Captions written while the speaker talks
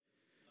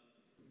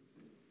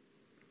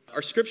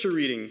Our scripture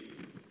reading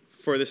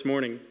for this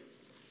morning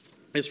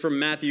is from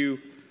Matthew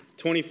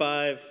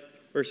 25,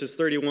 verses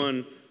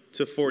 31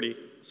 to 40.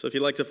 So if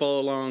you'd like to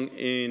follow along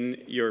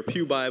in your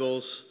pew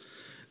Bibles,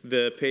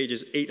 the page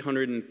is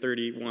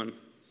 831.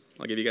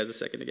 I'll give you guys a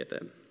second to get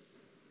that.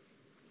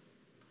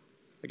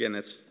 Again,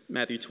 that's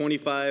Matthew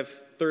 25,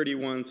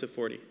 31 to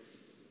 40.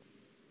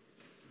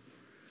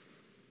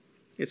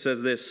 It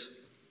says this: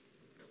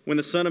 "When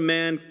the Son of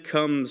Man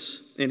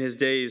comes in his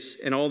days,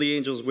 and all the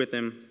angels with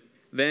him,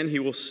 then he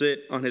will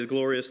sit on his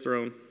glorious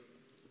throne.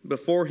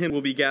 Before him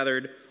will be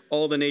gathered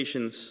all the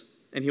nations,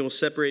 and he will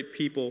separate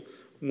people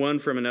one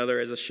from another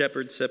as a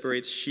shepherd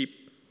separates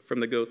sheep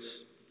from the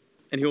goats.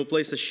 And he will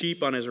place the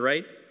sheep on his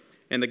right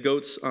and the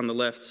goats on the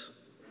left.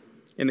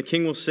 And the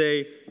king will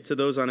say to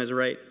those on his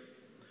right,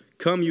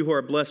 'Come, you who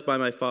are blessed by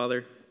my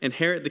Father,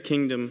 inherit the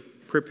kingdom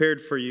prepared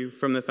for you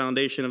from the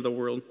foundation of the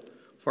world.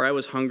 For I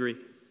was hungry,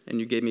 and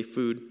you gave me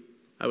food.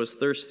 I was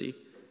thirsty,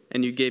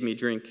 and you gave me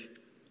drink.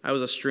 I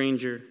was a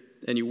stranger,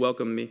 and you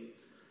welcomed me.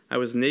 I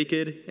was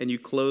naked, and you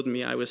clothed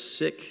me. I was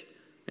sick,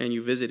 and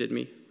you visited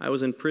me. I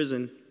was in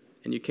prison,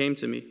 and you came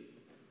to me.'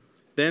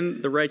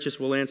 Then the righteous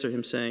will answer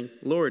him, saying,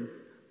 'Lord,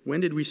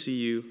 when did we see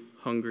you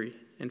hungry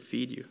and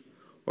feed you,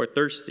 or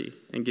thirsty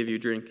and give you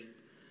drink?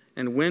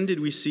 And when did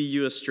we see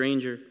you a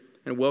stranger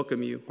and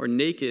welcome you, or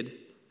naked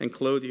and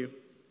clothe you?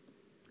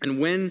 And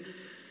when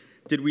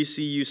did we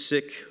see you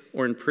sick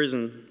or in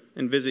prison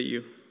and visit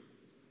you?'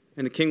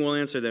 And the king will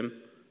answer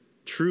them,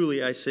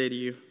 'Truly I say to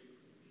you,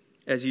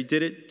 as you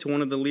did it to one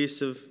of the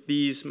least of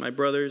these, my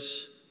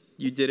brothers,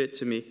 you did it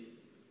to me.'"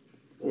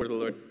 Word of the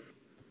Lord.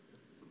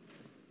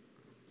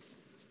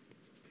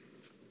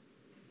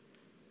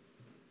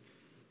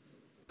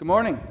 Good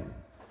morning.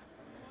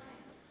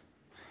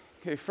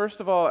 Okay, first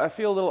of all, I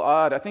feel a little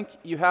odd. I think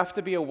you have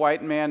to be a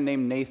white man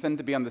named Nathan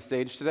to be on the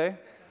stage today.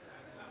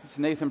 It's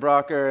Nathan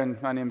Brocker, and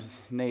my name's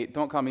Nate.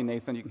 Don't call me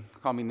Nathan. You can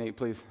call me Nate,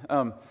 please.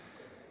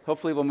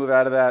 Hopefully we'll move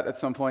out of that at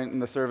some point in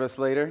the service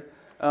later.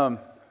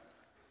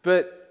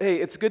 But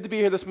hey, it's good to be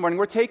here this morning.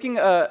 We're taking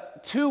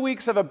 2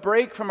 weeks of a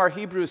break from our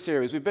Hebrews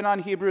series. We've been on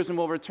Hebrews, and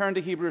we'll return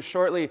to Hebrews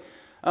shortly.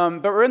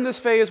 But we're in this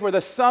phase where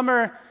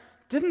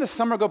didn't the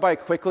summer go by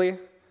quickly?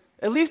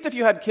 At least if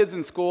you had kids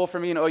in school, for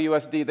me in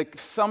OUSD, the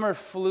summer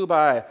flew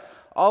by.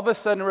 All of a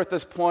sudden, we're at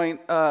this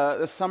point,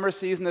 the summer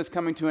season is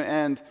coming to an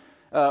end.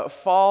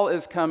 Fall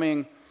is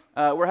coming.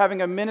 We're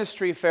having a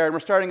ministry fair, and we're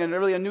starting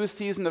a new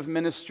season of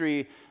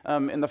ministry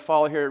in the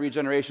fall here at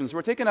Regeneration. So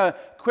we're taking a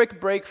quick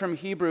break from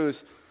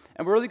Hebrews,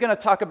 and we're really going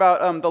to talk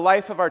about the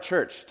life of our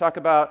church, talk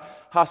about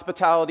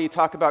hospitality,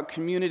 talk about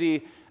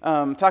community,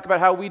 talk about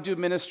how we do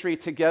ministry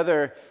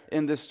together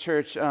in this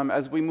church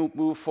as we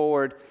move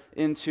forward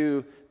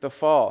into the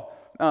fall.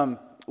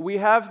 We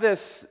have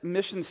this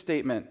mission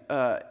statement,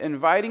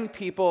 inviting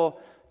people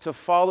to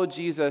follow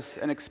Jesus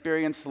and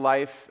experience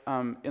life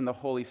in the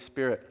Holy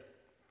Spirit.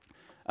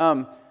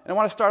 And I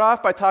want to start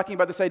off by talking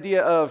about this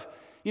idea of,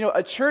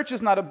 a church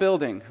is not a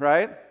building,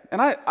 right?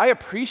 And I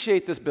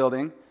appreciate this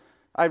building.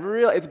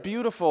 It's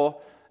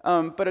beautiful,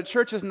 but a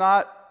church is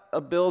not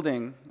a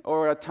building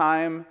or a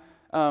time.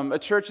 A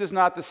church is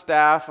not the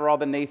staff or all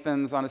the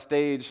Nathans on a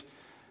stage.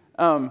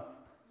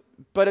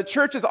 But a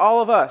church is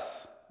all of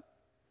us,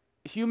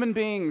 human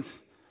beings,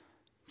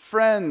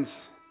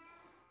 friends,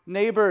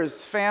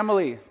 neighbors,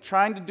 family,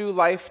 trying to do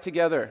life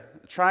together,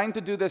 trying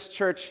to do this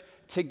church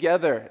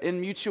together in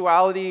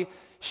mutuality,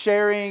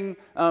 sharing,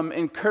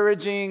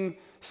 encouraging,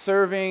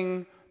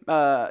 serving,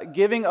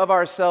 giving of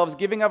ourselves,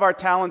 giving of our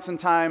talents and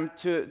time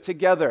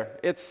together.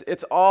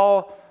 It's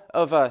all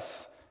of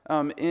us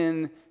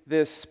in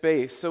this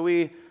space. So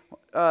we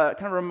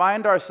kind of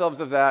remind ourselves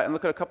of that and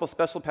look at a couple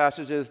special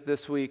passages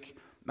this week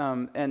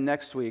and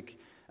next week.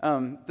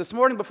 This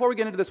morning, before we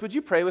get into this, would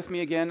you pray with me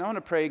again? I want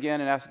to pray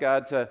again and ask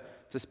God to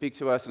speak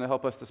to us and to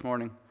help us this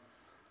morning.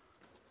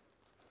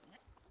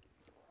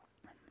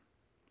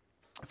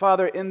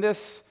 Father, in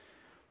this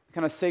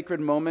kind of sacred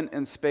moment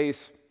and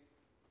space,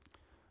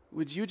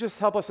 would you just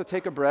help us to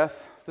take a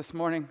breath this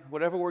morning?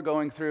 Whatever we're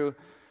going through,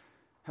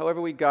 however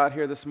we got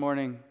here this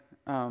morning,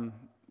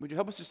 would you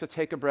help us just to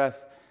take a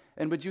breath?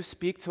 And would you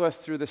speak to us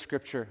through the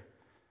Scripture?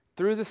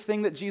 Through this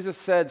thing that Jesus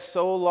said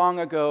so long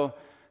ago,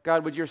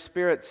 God, would your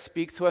Spirit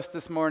speak to us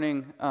this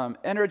morning,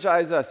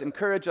 energize us,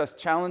 encourage us,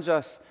 challenge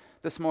us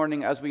this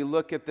morning as we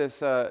look at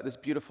this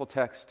beautiful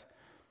text.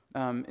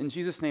 In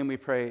Jesus' name we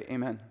pray,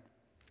 amen.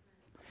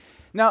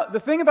 Now, the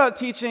thing about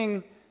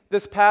teaching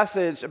this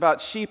passage about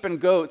sheep and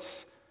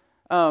goats,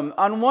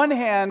 on one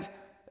hand,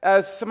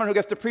 as someone who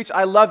gets to preach,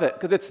 I love it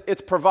because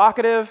it's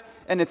provocative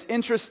and it's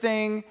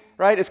interesting,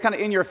 right? It's kind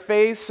of in your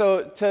face,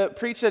 so to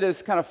preach it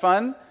is kind of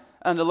fun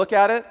and to look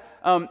at it.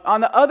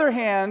 On the other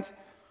hand,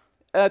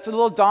 it's a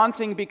little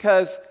daunting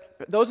because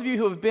those of you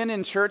who have been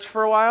in church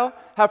for a while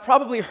have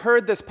probably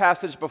heard this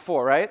passage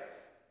before, right?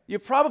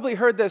 You've probably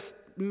heard this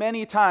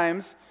many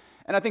times,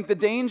 and I think the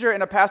danger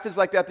in a passage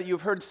like that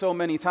you've heard so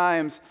many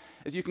times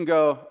is you can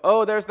go,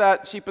 oh, there's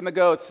that sheep and the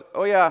goats.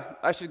 Oh yeah,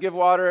 I should give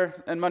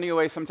water and money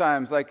away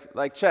sometimes.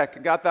 Like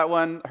check, got that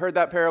one, heard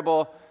that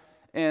parable,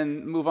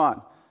 and move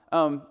on.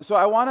 So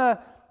I want to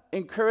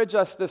encourage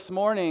us this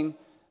morning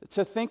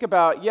to think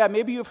about,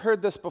 maybe you've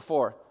heard this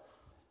before,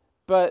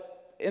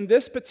 but in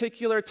this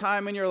particular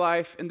time in your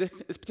life, in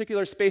this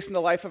particular space in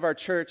the life of our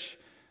church,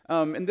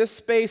 in this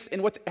space,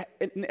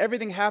 in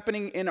everything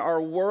happening in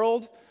our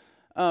world,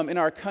 in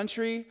our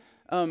country,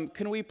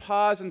 can we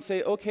pause and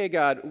say, okay,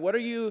 God, what are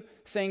you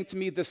saying to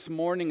me this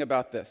morning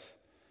about this?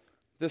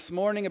 This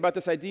morning about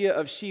this idea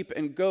of sheep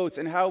and goats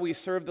and how we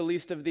serve the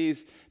least of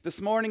these.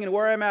 This morning and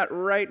where I'm at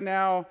right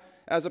now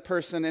as a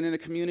person and in a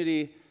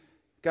community,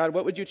 God,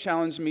 what would you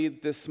challenge me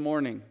this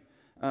morning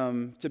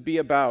to be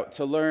about,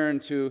 to learn,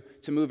 to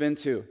move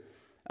into?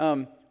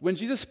 When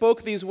Jesus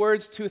spoke these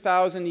words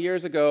 2,000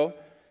 years ago,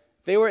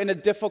 they were in a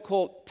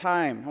difficult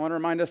time. I want to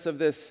remind us of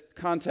this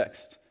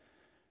context.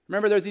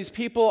 Remember, there's these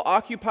people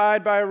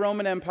occupied by a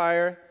Roman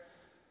Empire,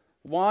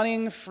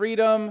 wanting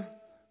freedom,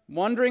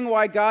 wondering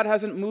why God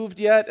hasn't moved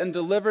yet and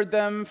delivered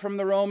them from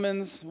the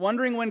Romans,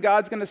 wondering when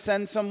God's going to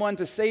send someone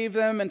to save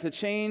them and to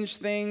change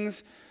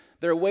things.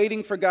 They're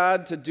waiting for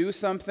God to do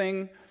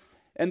something.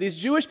 And these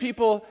Jewish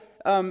people,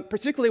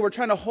 particularly, were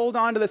trying to hold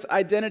on to this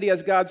identity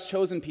as God's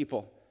chosen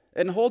people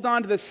and hold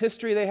on to this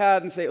history they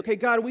had and say, okay,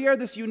 God, we are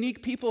this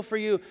unique people for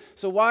you,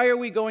 so why are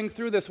we going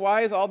through this?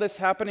 Why is all this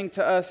happening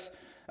to us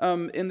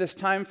in this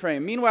time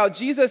frame? Meanwhile,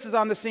 Jesus is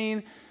on the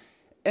scene,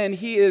 and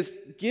he is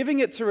giving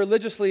it to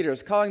religious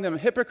leaders, calling them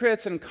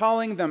hypocrites and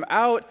calling them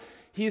out.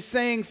 He's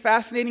saying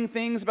fascinating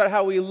things about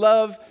how we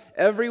love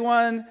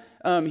everyone.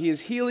 He is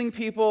healing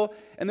people.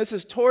 And this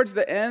is towards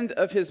the end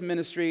of his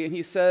ministry, and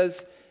he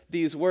says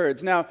these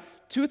words. Now,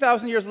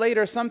 2,000 years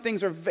later, some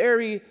things are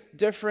very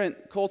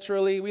different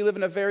culturally. We live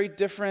in a very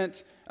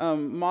different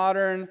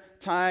modern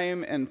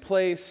time and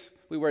place.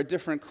 We wear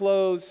different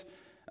clothes.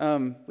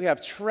 We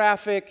have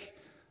traffic.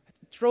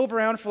 Drove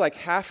around for like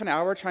half an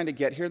hour trying to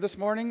get here this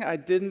morning. I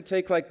didn't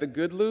take like the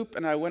good loop,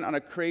 and I went on a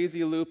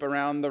crazy loop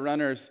around the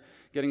runners,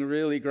 getting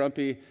really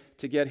grumpy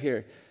to get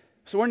here.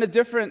 So we're in a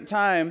different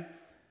time,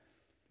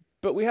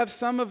 but we have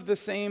some of the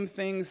same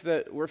things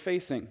that we're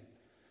facing.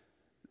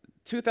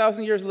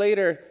 2,000 years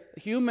later,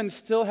 humans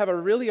still have a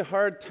really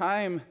hard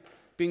time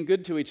being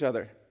good to each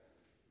other.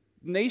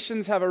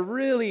 Nations have a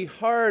really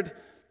hard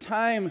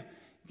time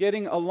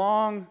getting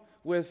along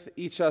with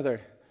each other.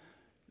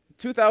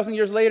 2,000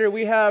 years later,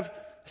 we have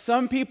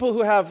some people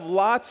who have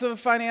lots of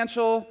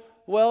financial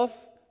wealth,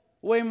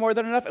 way more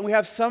than enough, and we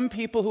have some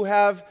people who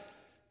have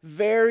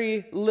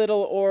very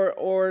little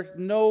or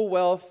no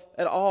wealth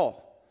at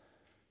all.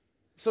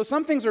 So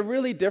some things are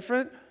really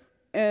different,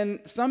 and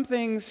some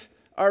things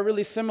are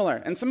really similar.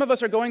 And some of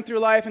us are going through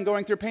life and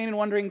going through pain and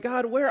wondering,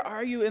 God, where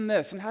are you in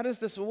this? And how does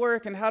this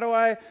work? And how do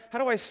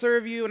I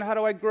serve you? And how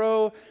do I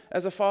grow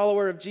as a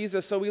follower of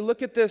Jesus? So we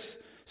look at this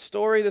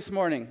story this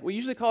morning. We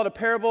usually call it a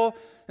parable.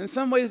 In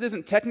some ways, it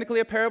isn't technically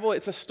a parable.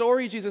 It's a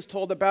story Jesus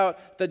told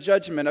about the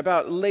judgment,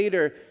 about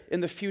later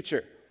in the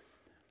future.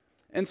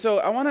 And so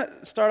I want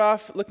to start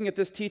off looking at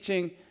this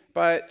teaching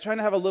by trying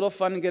to have a little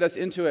fun and get us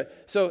into it.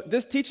 So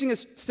this teaching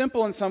is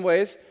simple in some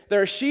ways. There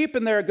are sheep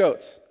and there are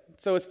goats.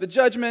 So it's the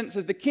judgment. It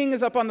says the king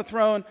is up on the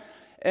throne,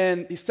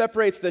 and he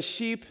separates the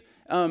sheep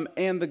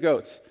and the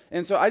goats.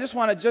 And so I just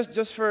want to,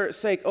 just for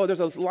sake, there's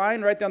a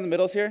line right down the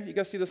middle here. You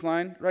guys see this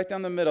line? Right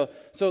down the middle.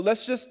 So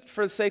let's just,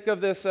 for the sake of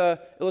this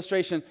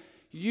illustration,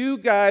 you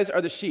guys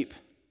are the sheep,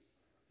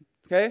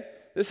 okay?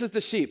 This is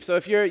the sheep. So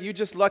if you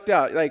just lucked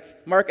out.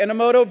 Like Mark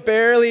Enomoto,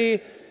 barely,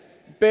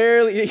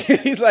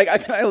 he's like,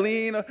 can I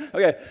lean?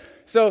 Okay,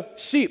 so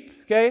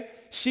sheep, okay?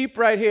 Sheep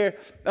right here.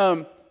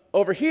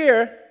 Over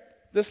here,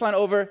 this line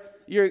over,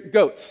 you're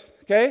goats,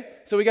 okay?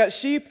 So we got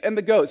sheep and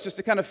the goats, just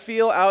to kind of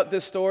feel out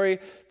this story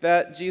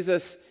that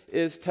Jesus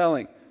is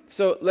telling.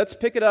 So let's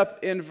pick it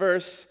up in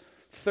verse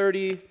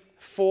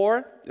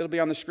 34. It'll be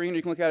on the screen.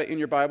 You can look at it in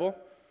your Bible.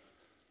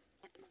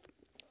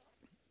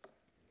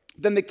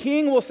 Then the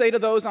king will say to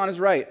those on his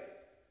right,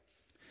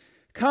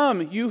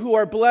 "Come, you who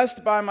are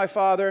blessed by my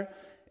Father,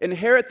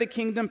 inherit the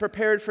kingdom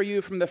prepared for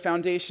you from the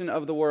foundation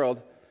of the world.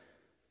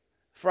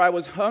 For I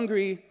was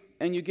hungry,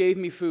 and you gave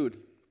me food.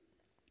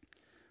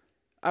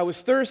 I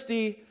was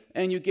thirsty,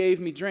 and you gave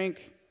me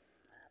drink.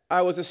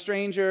 I was a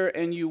stranger,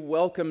 and you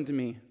welcomed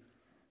me.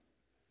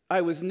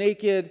 I was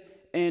naked,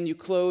 and you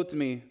clothed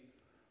me.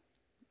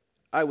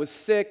 I was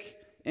sick,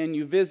 and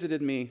you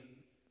visited me.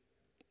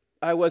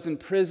 I was in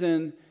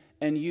prison,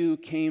 and you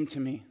came to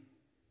me."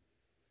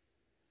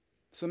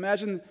 So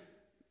imagine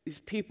these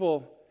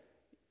people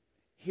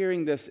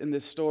hearing this in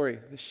this story,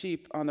 the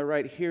sheep on the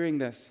right hearing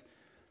this,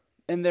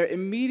 and their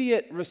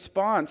immediate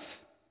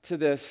response to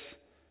this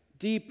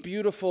deep,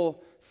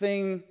 beautiful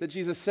thing that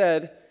Jesus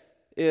said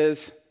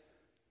is,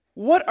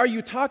 "What are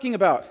you talking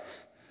about?"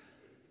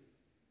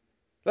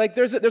 Like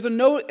there's a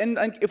note, and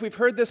if we've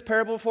heard this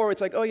parable before,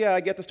 it's like, oh yeah, I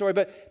get the story,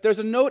 but there's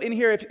a note in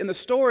here, in the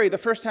story, the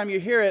first time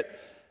you hear it,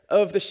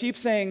 of the sheep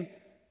saying,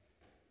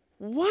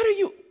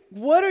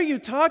 What are you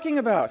talking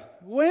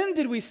about? When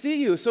did we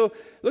see you? So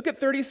look at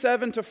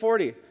 37 to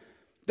 40.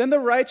 Then the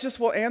righteous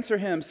will answer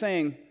him,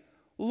 saying,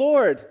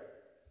 "Lord,"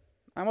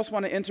 I almost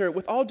want to enter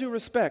with all due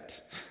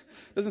respect.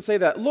 Doesn't say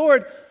that.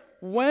 "Lord,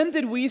 when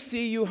did we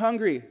see you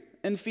hungry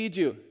and feed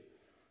you,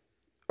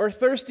 or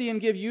thirsty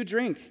and give you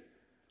drink?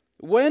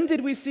 When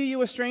did we see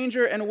you a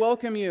stranger and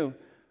welcome you,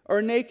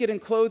 or naked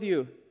and clothe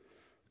you?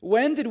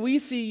 When did we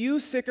see you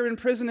sick or in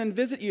prison and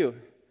visit you?"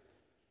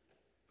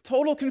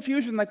 Total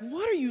confusion, like,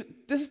 what are you,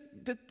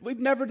 we've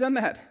never done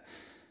that.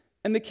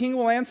 And the king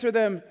will answer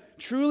them,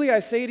 "Truly I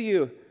say to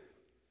you,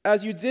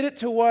 as you did it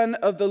to one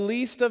of the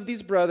least of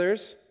these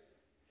brothers,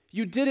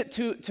 you did it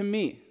to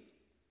me."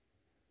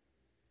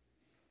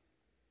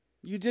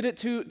 You did it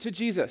to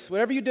Jesus.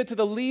 Whatever you did to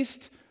the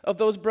least of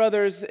those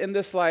brothers in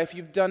this life,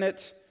 you've done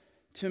it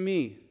to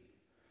me.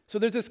 So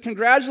there's this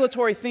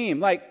congratulatory theme,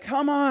 like,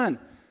 come on,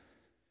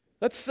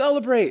 let's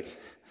celebrate.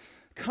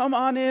 Come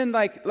on in,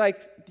 like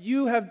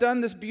you have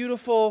done this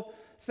beautiful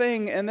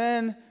thing. And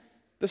then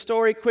the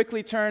story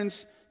quickly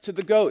turns to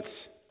the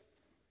goats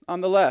on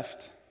the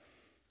left,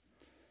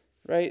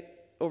 right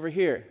over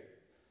here,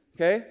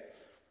 okay?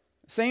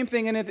 Same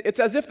thing, and it's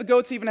as if the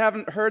goats even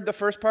haven't heard the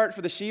first part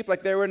for the sheep,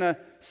 like they were in a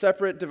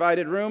separate,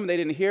 divided room, they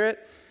didn't hear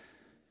it.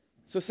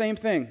 So same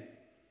thing.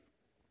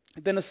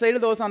 Then to say to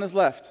those on his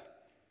left,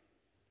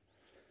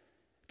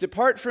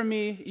 "Depart from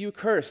me, you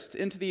cursed,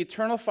 into the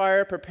eternal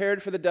fire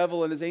prepared for the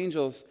devil and his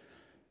angels.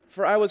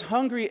 For I was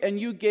hungry, and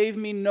you gave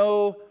me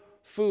no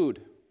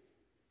food.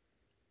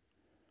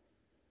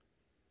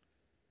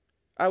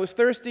 I was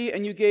thirsty,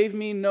 and you gave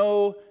me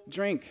no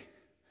drink.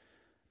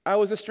 I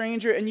was a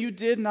stranger, and you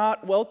did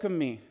not welcome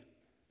me.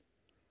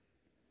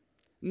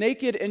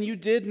 Naked, and you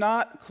did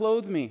not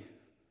clothe me.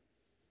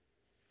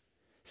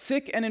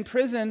 Sick and in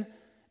prison,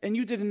 and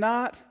you did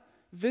not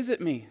visit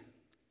me."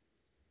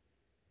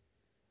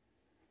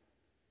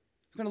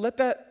 I'm going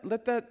to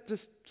let that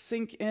just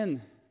sink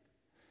in.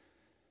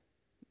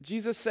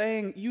 Jesus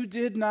saying, you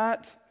did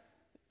not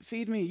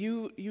feed me.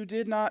 You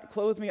did not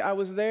clothe me. I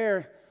was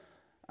there.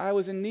 I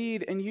was in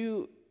need, and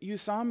you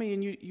saw me,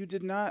 and you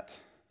did not.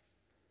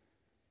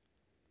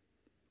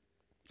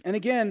 And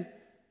again,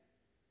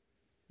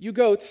 you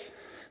goats,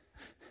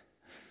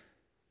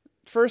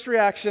 first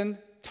reaction,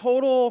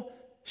 total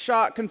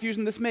shock,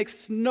 confusion. This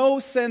makes no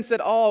sense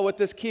at all what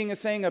this king is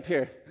saying up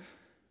here.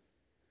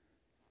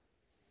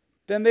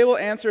 Then they will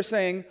answer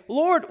saying,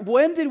 "Lord,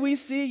 when did we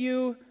see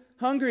you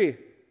hungry,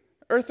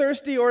 or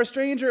thirsty, or a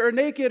stranger, or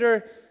naked,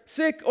 or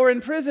sick, or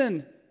in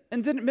prison,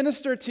 and didn't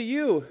minister to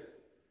you?"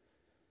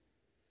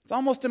 It's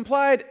almost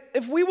implied,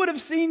 if we would have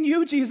seen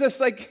you,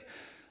 Jesus, like,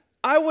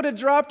 I would have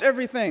dropped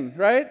everything,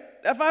 right?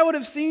 If I would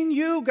have seen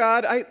you,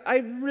 God, I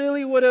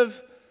really would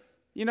have,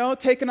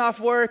 taken off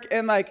work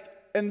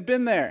and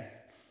been there.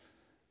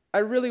 I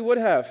really would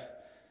have.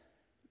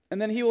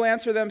 And then he will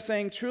answer them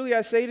saying, "Truly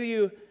I say to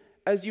you,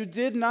 as you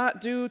did not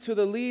do to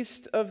the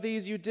least of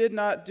these, you did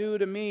not do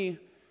to me.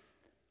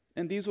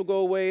 And these will go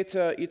away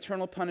to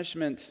eternal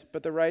punishment,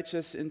 but the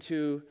righteous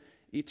into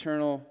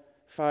eternal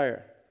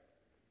fire."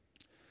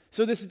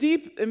 So this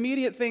deep,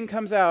 immediate thing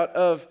comes out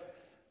of,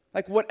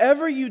 like,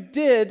 whatever you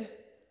did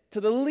to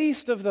the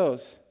least of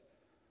those,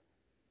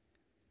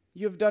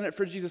 you have done it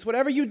for Jesus.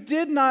 Whatever you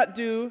did not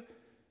do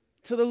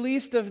to the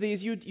least of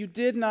these, you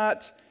did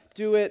not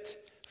do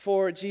it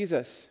for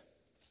Jesus.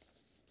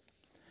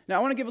 Now, I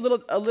want to give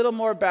a little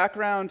more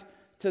background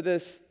to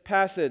this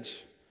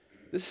passage.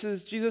 This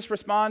is Jesus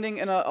responding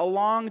in a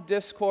long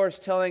discourse,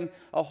 telling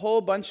a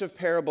whole bunch of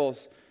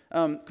parables.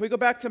 Can we go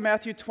back to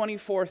Matthew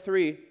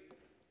 24:3?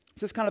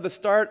 This is kind of the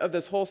start of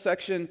this whole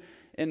section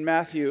in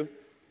Matthew.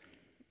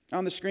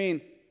 On the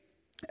screen,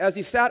 "As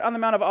he sat on the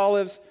Mount of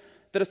Olives,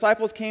 the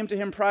disciples came to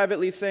him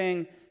privately,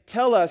 saying,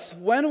 'Tell us,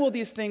 when will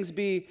these things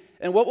be,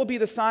 and what will be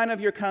the sign of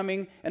your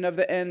coming and of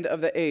the end of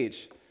the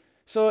age?'"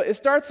 So it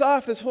starts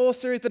off this whole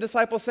series, the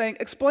disciples saying,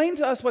 "Explain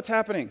to us what's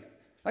happening.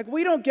 Like,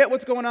 we don't get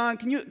what's going on.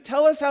 Can you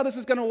tell us how this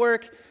is going to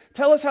work?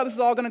 Tell us how this is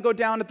all going to go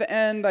down at the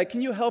end. Like,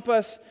 can you help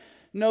us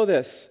know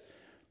this?"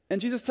 And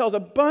Jesus tells a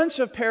bunch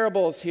of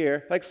parables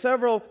here, like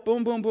several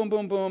boom, boom, boom,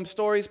 boom, boom,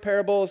 stories,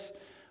 parables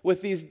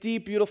with these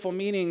deep, beautiful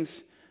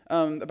meanings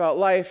about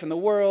life and the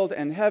world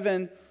and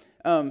heaven.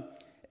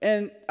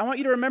 And I want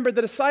you to remember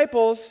the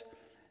disciples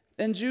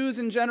and Jews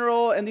in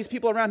general and these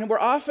people around him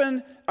were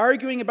often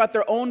arguing about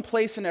their own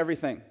place in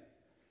everything.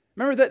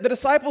 Remember that the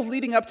disciples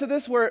leading up to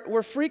this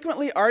were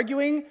frequently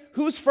arguing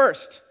who's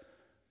first,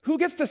 who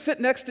gets to sit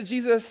next to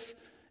Jesus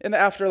in the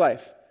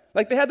afterlife.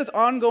 Like, they had this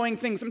ongoing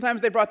thing.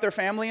 Sometimes they brought their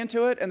family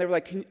into it, and they were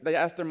like, they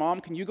asked their mom,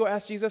 "Can you go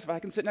ask Jesus if I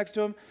can sit next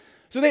to him?"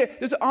 So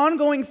there's an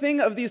ongoing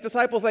thing of these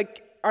disciples,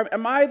 like,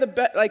 am I the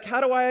best? Like,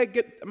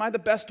 am I the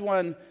best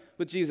one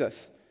with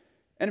Jesus?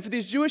 And for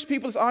these Jewish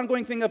people, this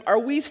ongoing thing of, are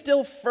we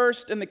still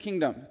first in the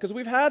kingdom? Because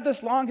we've had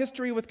this long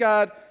history with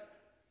God.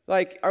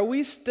 Like, are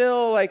we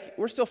still, like,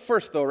 we're still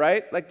first though,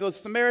 right? Like, those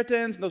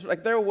Samaritans, those,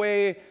 like, they're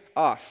way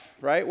off,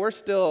 right? We're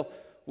still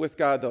with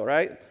God though,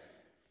 right?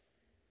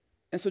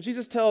 And so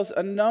Jesus tells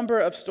a number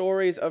of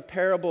stories of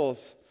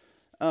parables,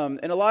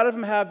 and a lot of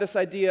them have this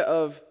idea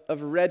of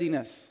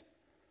readiness,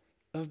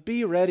 of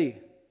be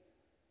ready.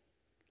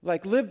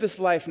 Like, live this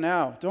life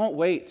now. Don't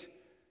wait.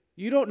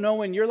 You don't know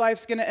when your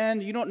life's going to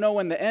end. You don't know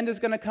when the end is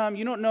going to come.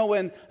 You don't know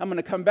when I'm going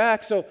to come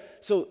back. So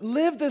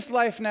live this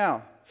life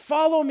now.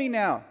 Follow me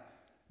now.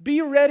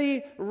 Be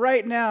ready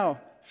right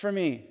now for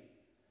me.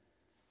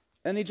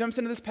 And he jumps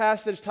into this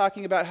passage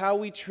talking about how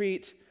we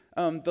treat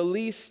the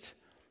least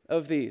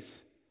of these.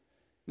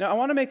 Now, I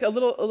want to make a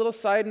little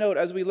side note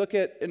as we look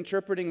at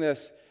interpreting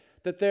this,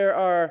 that there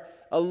are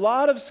a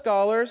lot of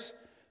scholars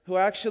who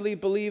actually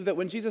believe that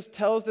when Jesus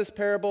tells this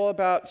parable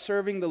about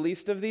serving the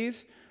least of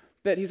these,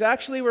 that he's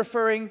actually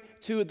referring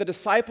to the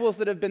disciples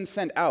that have been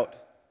sent out.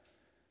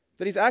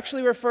 That he's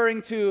actually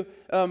referring to,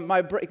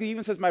 he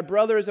even says, my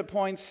brothers at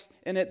points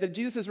in it, that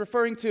Jesus is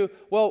referring to,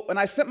 well, when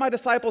I sent my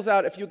disciples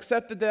out, if you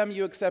accepted them,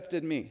 you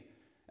accepted me.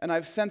 And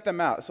I've sent them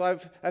out. So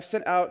I've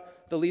sent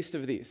out the least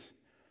of these.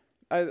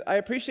 I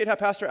appreciate how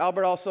Pastor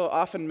Albert also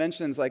often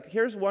mentions, like,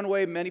 here's one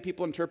way many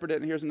people interpret it,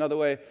 and here's another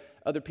way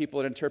other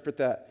people interpret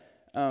that.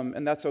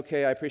 And that's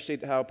okay. I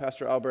appreciate how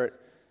Pastor Albert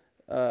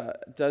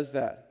does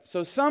that.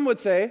 So some would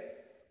say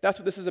that's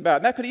what this is about.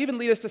 And that could even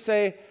lead us to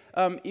say,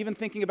 even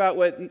thinking about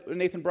what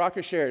Nathan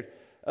Brocker shared,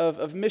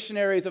 of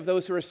missionaries, of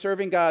those who are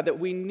serving God, that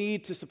we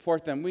need to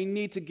support them. We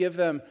need to give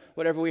them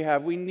whatever we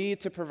have. We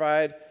need to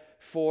provide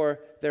for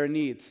their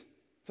needs. So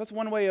that's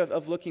one way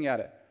of looking at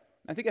it.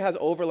 I think it has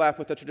overlap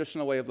with the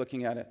traditional way of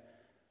looking at it.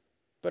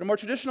 But a more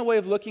traditional way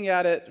of looking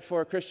at it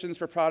for Christians,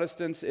 for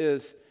Protestants,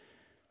 is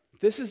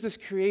this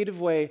creative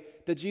way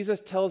that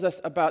Jesus tells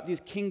us about these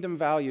kingdom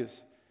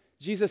values.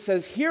 Jesus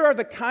says, here are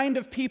the kind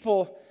of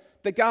people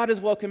that God is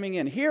welcoming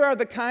in. Here are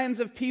the kinds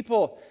of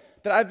people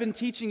that I've been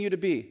teaching you to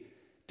be.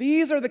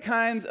 These are the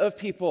kinds of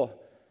people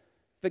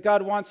that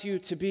God wants you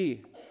to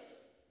be.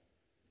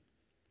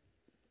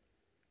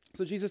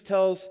 So Jesus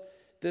tells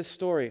this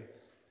story.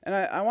 And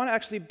I want to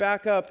actually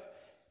back up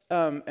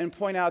and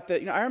point out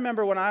that, I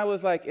remember when I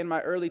was like in my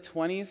early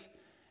 20s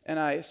and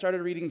I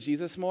started reading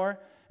Jesus more,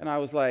 and I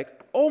was like,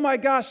 oh my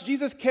gosh,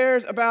 Jesus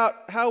cares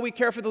about how we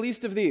care for the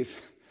least of these.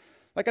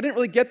 Like, I didn't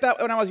really get that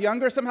when I was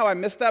younger. Somehow I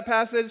missed that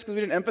passage because we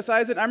didn't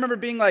emphasize it. And I remember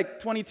being like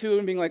 22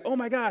 and being like, oh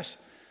my gosh,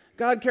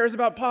 God cares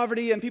about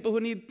poverty and people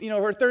who need, who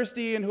are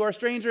thirsty and who are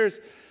strangers.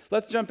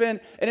 Let's jump in.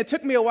 And it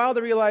took me a while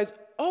to realize,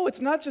 oh, it's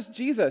not just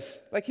Jesus.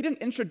 Like, he didn't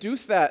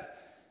introduce that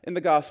in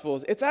the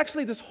Gospels. It's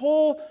actually this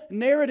whole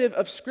narrative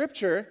of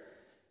Scripture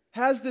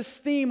has this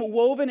theme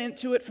woven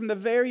into it from the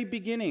very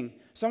beginning.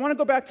 So I want to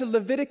go back to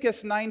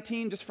Leviticus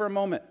 19 just for a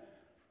moment,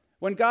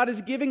 when God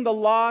is giving the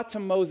law to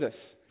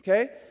Moses,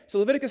 okay? So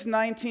Leviticus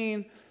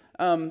 19,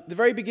 the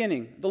very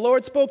beginning. The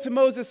Lord spoke to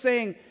Moses,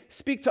 saying,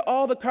 speak to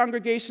all the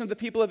congregation of the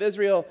people of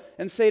Israel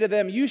and say to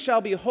them, you shall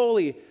be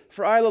holy,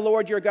 for I, the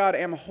Lord your God,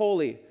 am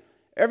holy.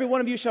 Every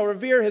one of you shall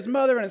revere his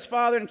mother and his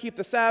father and keep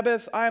the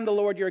Sabbaths. I am the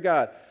Lord your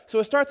God. So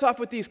it starts off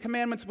with these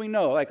commandments we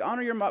know, like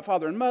honor your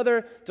father and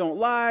mother, don't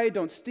lie,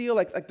 don't steal,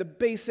 like the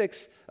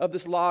basics of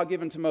this law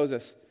given to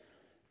Moses.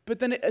 But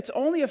then it's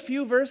only a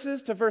few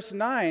verses to verse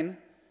 9.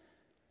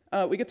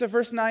 We get to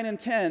verse 9 and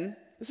 10.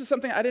 This is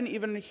something I didn't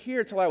even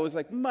hear till I was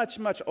like much,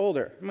 much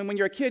older. I mean, when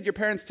you're a kid, your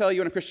parents tell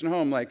you in a Christian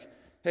home, like,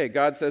 hey,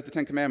 God says the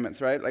 10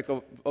 Commandments, right? Like,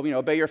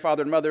 obey your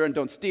father and mother, and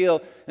don't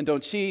steal, and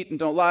don't cheat, and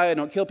don't lie, and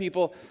don't kill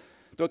people,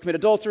 don't commit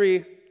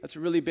adultery. That's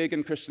really big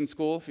in Christian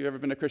school. If you've ever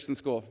been to Christian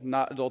school,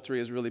 not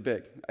adultery is really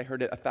big. I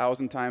heard it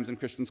 1,000 times in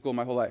Christian school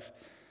my whole life.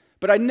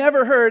 But I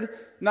never heard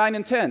 9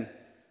 and 10.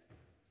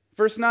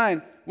 Verse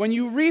 9, when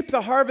you reap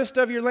the harvest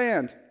of your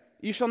land,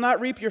 you shall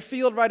not reap your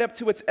field right up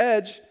to its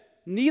edge,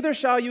 neither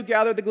shall you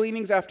gather the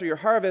gleanings after your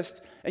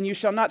harvest, and you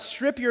shall not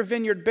strip your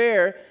vineyard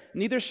bare,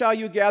 neither shall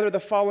you gather the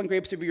fallen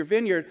grapes of your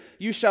vineyard.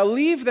 You shall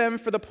leave them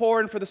for the poor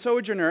and for the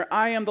sojourner.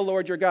 I am the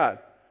Lord your God.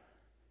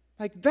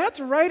 Like, that's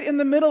right in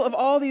the middle of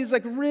all these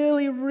like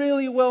really,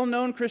 really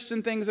well-known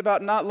Christian things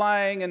about not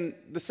lying and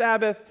the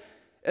Sabbath,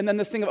 and then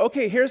this thing of,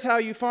 okay, here's how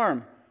you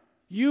farm.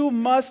 You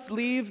must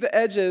leave the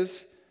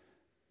edges.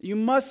 You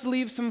must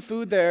leave some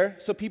food there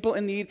so people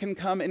in need can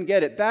come and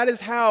get it. That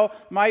is how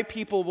my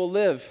people will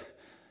live,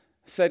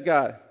 said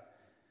God.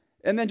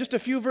 And then just a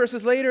few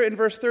verses later, in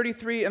verse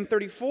 33 and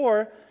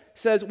 34,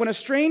 says, when a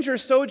stranger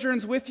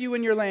sojourns with you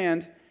in your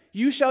land,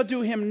 you shall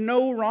do him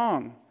no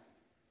wrong.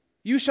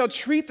 You shall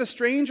treat the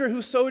stranger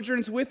who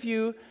sojourns with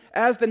you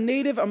as the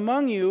native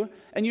among you,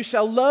 and you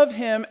shall love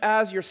him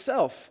as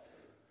yourself.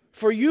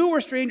 For you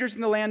were strangers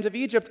in the land of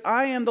Egypt.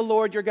 I am the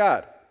Lord your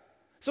God.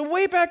 So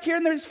way back here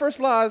in these first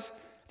laws,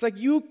 it's like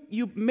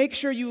you make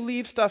sure you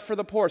leave stuff for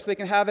the poor so they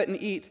can have it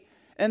and eat.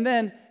 And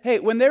then, hey,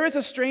 when there is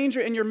a stranger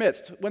in your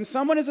midst, when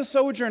someone is a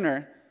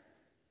sojourner,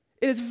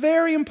 it is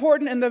very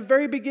important in the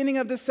very beginning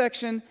of this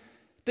section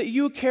that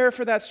you care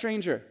for that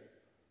stranger.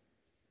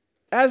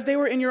 As they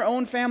were in your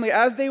own family,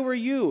 as they were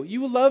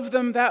you love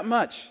them that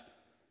much.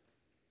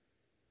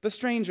 The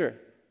stranger.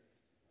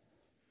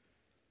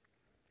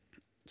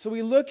 So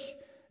we look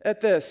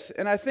at this,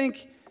 and I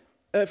think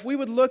if we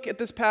would look at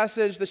this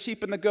passage, the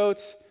sheep and the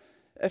goats,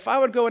 if I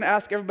would go and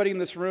ask everybody in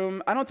this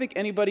room, I don't think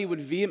anybody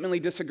would vehemently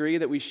disagree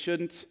that we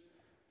shouldn't,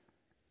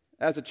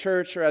 as a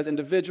church or as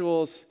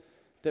individuals,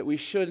 that we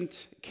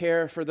shouldn't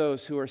care for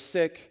those who are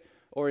sick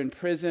or in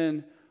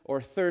prison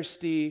or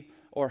thirsty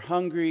or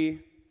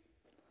hungry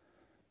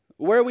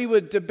Where we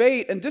would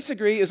debate and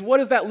disagree is, what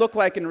does that look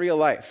like in real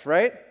life,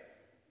 right?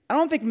 I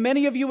don't think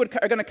many of you are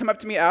going to come up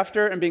to me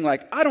after and being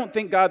like, I don't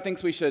think God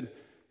thinks we should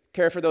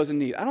care for those in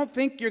need. I don't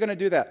think you're going to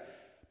do that.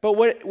 But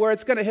where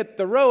it's going to hit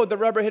the road, the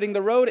rubber hitting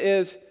the road,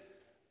 is,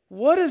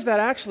 what does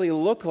that actually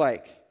look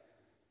like?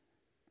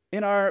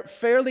 In our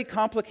fairly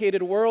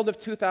complicated world of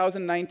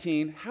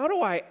 2019, how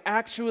do I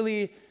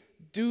actually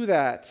do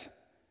that?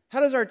 How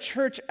does our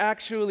church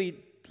actually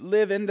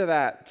live into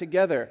that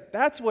together?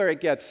 That's where it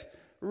gets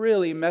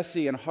really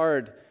messy and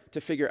hard to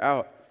figure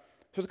out.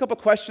 So there's a couple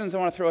questions I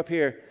want to throw up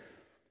here.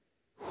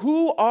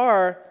 Who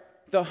are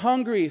the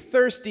hungry,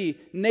 thirsty,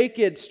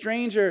 naked,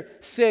 stranger,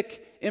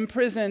 sick,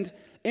 imprisoned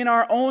in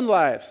our own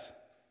lives?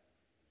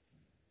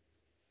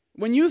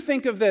 When you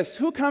think of this,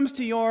 who comes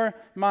to your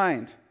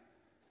mind?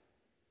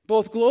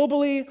 Both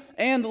globally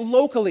and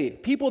locally,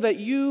 people that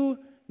you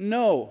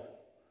know,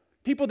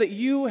 people that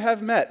you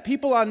have met,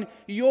 people on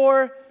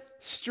your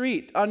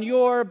street, on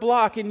your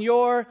block, in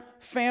your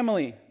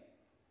family.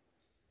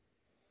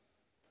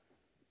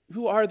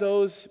 Who are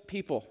those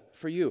people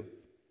for you?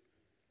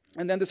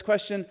 And then this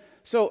question,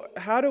 so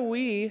how do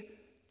we,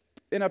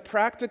 in a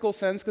practical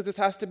sense, because this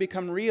has to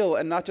become real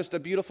and not just a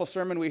beautiful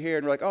sermon we hear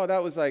and we're like, oh,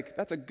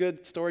 that's a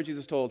good story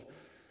Jesus told.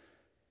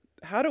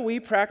 How do we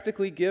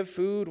practically give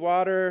food,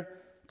 water,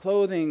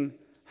 clothing,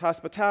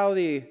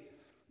 hospitality,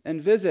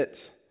 and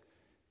visit?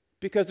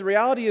 Because the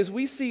reality is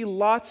we see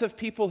lots of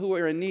people who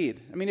are in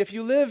need. I mean, if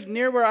you live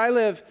near where I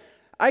live,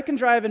 I can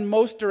drive in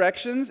most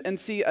directions and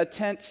see a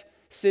tent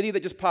city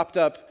that just popped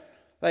up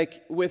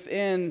like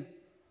within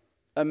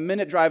a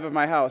minute drive of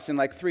my house in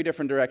like 3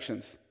 different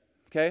directions,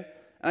 okay?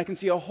 And I can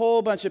see a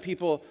whole bunch of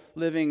people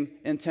living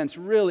in tents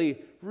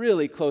really,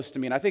 really close to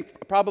me. And I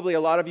think probably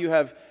a lot of you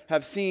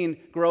have seen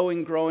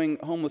growing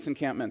homeless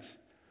encampments.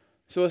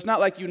 So it's not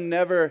like you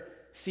never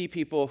see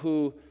people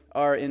who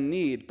are in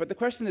need. But the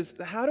question is,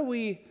 how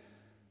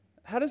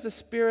does the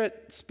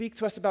Spirit speak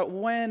to us about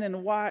when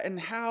and why and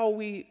how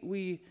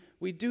we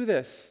do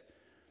this?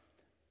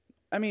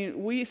 I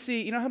mean, we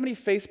see, you know how many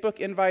Facebook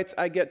invites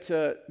I get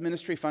to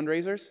ministry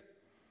fundraisers?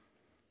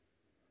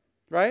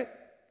 Right?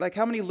 Like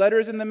how many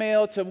letters in the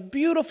mail to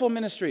beautiful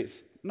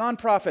ministries,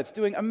 nonprofits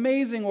doing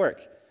amazing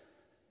work.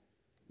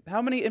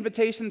 How many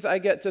invitations I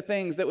get to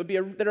things that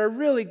are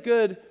really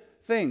good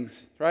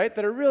things, right?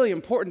 That are really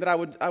important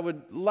that I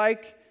would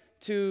like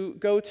to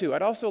go to.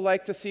 I'd also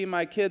like to see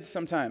my kids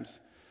sometimes,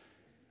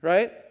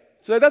 right?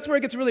 So that's where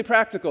it gets really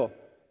practical.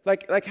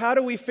 Like how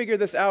do we figure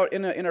this out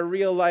in a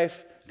real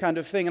life kind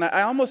of thing? And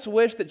I almost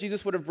wish that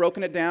Jesus would have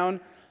broken it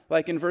down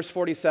like in verse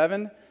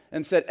 47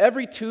 and said,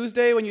 every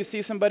Tuesday when you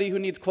see somebody who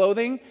needs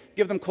clothing,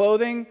 give them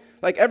clothing.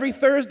 Like every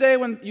Thursday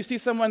when you see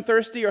someone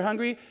thirsty or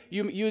hungry,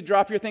 you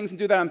drop your things and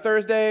do that on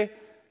Thursday.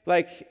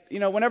 Like, you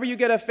know, whenever you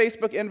get a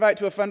Facebook invite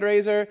to a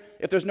fundraiser,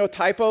 if there's no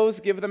typos,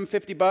 give them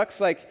 $50.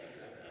 Like,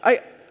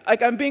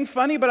 I'm being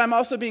funny, but I'm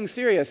also being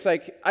serious.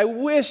 Like, I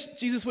wish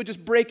Jesus would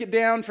just break it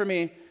down for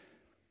me,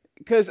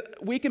 because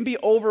we can be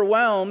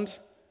overwhelmed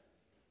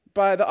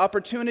by the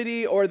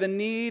opportunity or the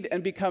need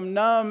and become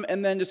numb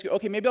and then just go,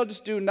 okay, maybe I'll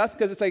just do nothing,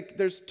 because it's like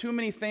there's too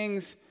many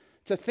things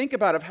to think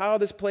about of how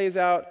this plays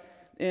out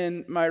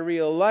in my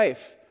real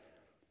life.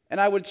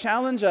 And I would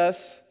challenge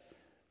us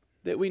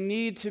that we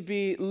need to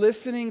be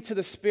listening to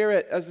the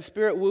Spirit as the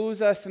Spirit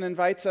woos us and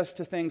invites us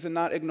to things and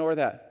not ignore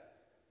that.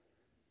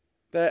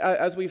 That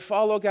as we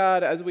follow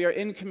God, as we are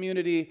in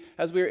community,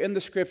 as we are in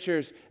the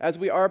Scriptures, as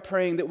we are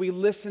praying, that we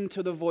listen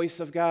to the voice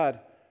of God.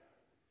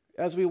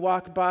 As we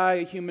walk by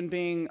a human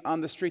being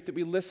on the street, that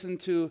we listen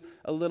to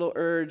a little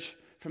urge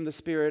from the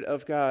Spirit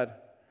of God.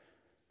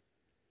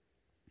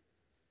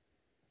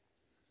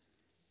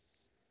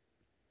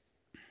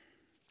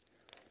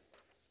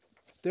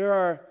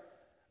 There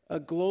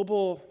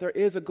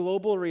is a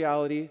global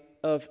reality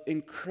of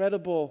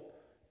incredible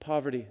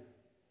poverty.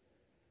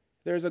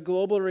 There's a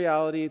global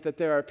reality that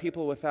there are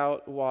people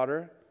without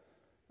water,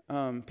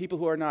 people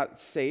who are not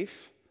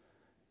safe,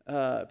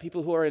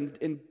 people who are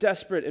in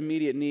desperate,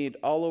 immediate need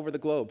all over the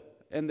globe.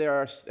 And there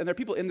are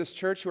people in this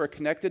church who are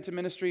connected to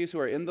ministries, who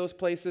are in those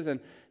places and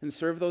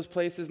serve those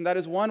places. And that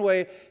is one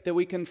way that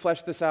we can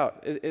flesh this out,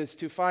 is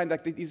to find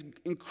like these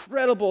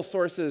incredible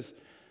sources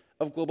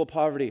of global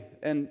poverty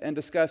and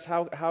discuss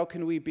how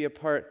can we be a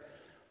part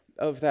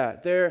of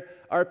that. There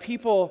are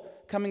people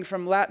coming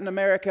from Latin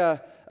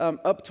America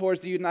up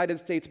towards the United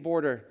States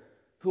border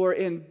who are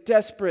in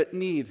desperate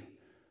need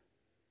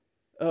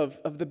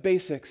of the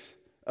basics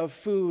of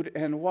food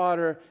and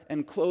water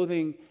and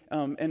clothing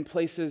and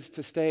places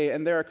to stay.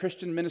 And there are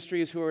Christian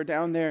ministries who are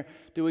down there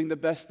doing the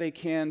best they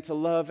can to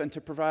love and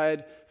to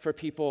provide for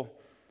people.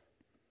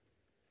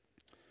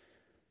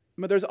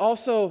 But there's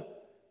also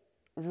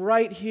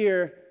right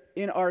here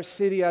in our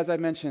city, as I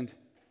mentioned,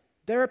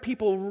 there are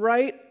people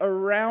right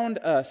around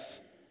us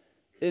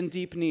in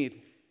deep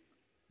need.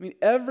 I mean,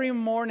 every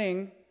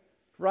morning,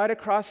 right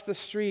across the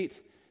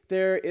street,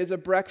 there is a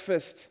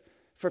breakfast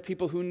for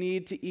people who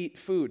need to eat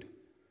food.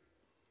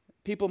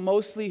 People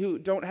mostly who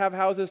don't have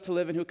houses to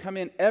live in, who come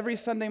in every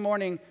Sunday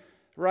morning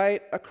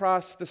right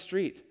across the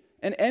street.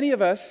 And any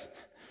of us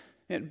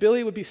And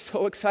Billy would be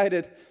so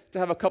excited to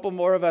have a couple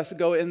more of us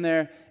go in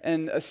there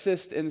and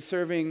assist in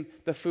serving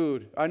the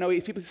food. I know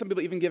some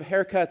people even give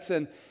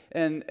haircuts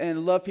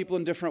and love people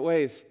in different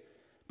ways.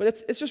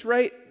 But it's just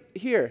right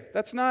here.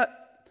 That's not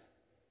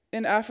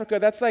in Africa.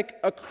 That's like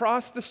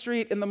across the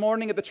street in the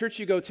morning at the church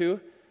you go to.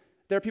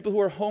 There are people who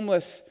are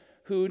homeless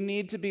who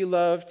need to be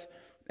loved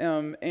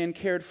and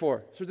cared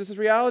for. So this is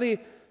reality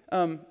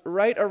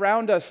right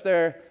around us.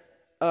 There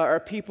are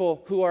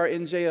people who are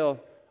in jail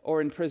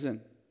or in prison.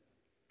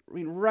 I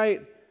mean,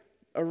 right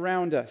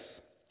around us.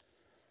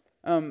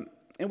 And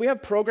we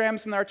have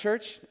programs in our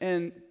church,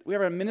 and we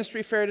have a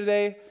ministry fair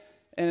today,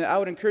 and I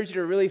would encourage you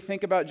to really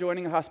think about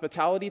joining a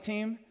hospitality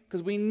team,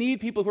 because we need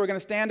people who are going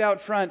to stand out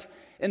front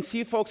and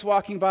see folks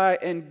walking by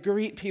and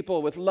greet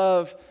people with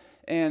love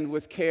and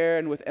with care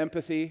and with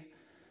empathy.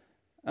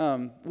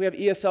 We have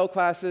ESL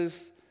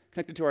classes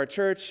connected to our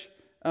church,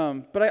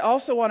 but I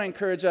also want to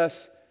encourage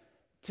us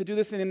to do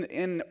this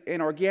in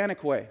an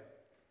organic way.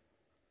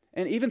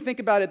 And even think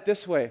about it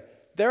this way.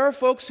 There are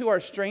folks who are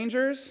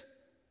strangers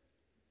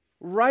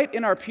right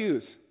in our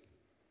pews.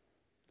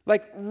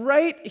 Like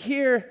right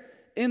here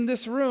in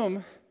this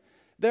room,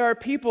 there are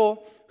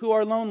people who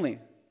are lonely.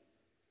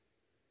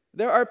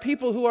 There are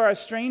people who are a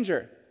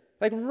stranger,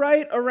 like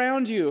right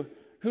around you,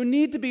 who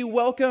need to be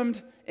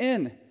welcomed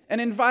in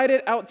and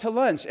invited out to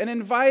lunch and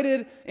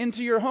invited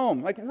into your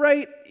home. Like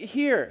right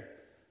here,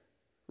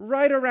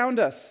 right around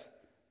us,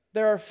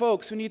 there are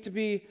folks who need to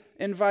be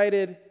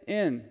invited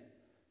in.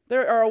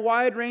 There are a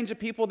wide range of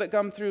people that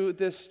come through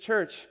this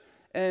church,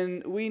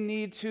 and we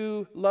need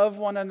to love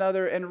one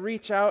another and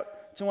reach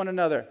out to one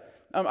another.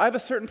 I have a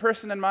certain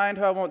person in mind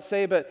who I won't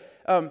say, but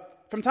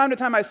from time to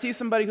time I see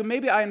somebody who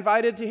maybe I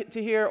invited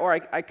to here, or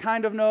I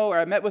kind of know, or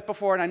I met with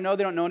before, and I know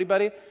they don't know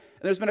anybody.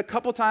 And there's been a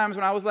couple times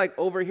when I was like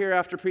over here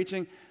after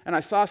preaching, and I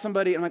saw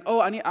somebody, and I'm like,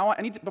 oh,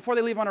 I need to, before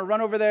they leave, I want to run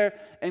over there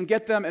and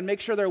get them and make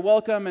sure they're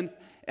welcome.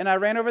 And I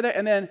ran over there,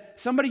 and then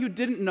somebody who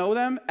didn't know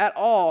them at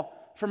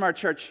all from our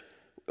church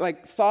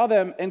like saw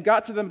them and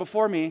got to them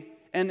before me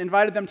and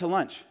invited them to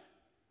lunch.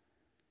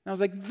 And I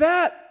was like,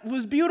 that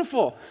was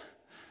beautiful.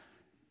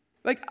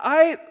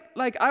 I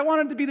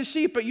wanted to be the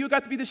sheep, but you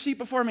got to be the sheep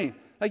before me.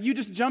 Like you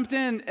just jumped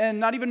in and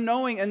not even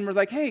knowing, and were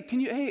like,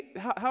 hey,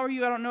 how are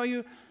you? I don't know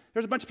you.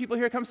 There's a bunch of people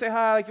here. Come say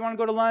hi. Like, you want to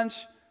go to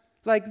lunch?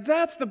 Like,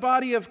 that's the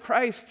body of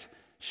Christ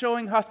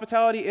showing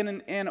hospitality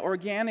in an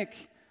organic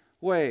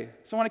way.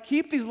 So I want to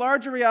keep these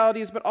larger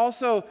realities, but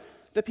also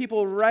the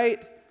people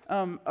right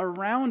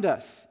around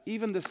us,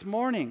 even this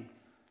morning.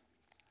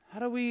 How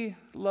do we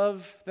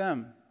love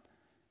them?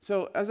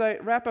 So as I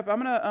wrap up,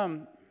 I'm going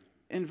to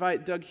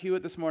invite Doug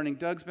Hewitt this morning.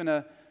 Doug's been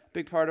a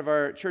big part of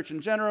our church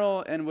in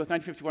general, and with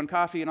 1951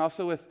 Coffee, and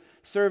also with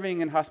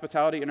serving and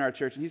hospitality in our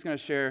church. And he's going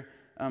to share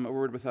a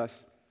word with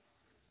us.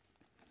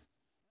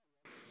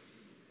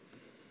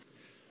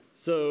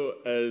 So,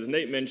 as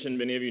Nate mentioned,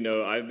 many of you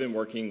know, I've been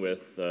working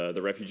with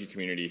the refugee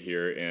community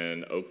here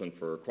in Oakland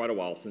for quite a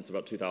while, since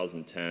about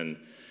 2010.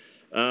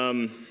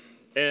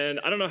 And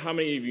I don't know how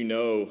many of you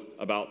know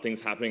about things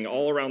happening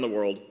all around the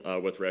world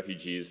with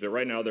refugees, but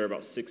right now there are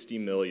about 60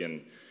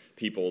 million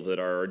people that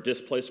are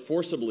displaced,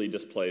 forcibly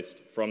displaced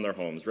from their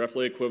homes,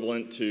 roughly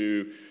equivalent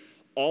to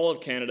all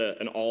of Canada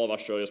and all of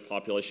Australia's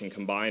population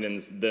combined,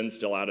 and then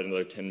still add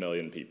another 10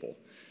 million people.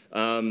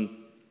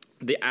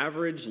 The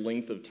average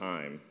length of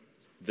time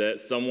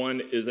that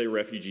someone is a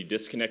refugee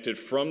disconnected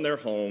from their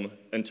home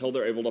until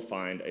they're able to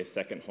find a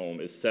second home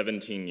is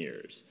 17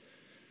 years.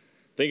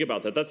 Think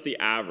about that. That's the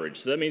average.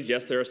 So that means,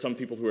 yes, there are some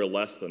people who are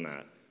less than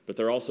that, but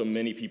there are also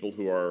many people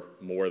who are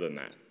more than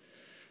that.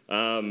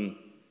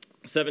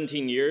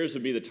 17 years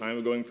would be the time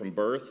of going from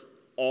birth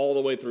all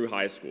the way through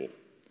high school.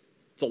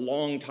 It's a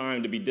long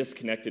time to be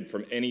disconnected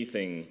from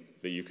anything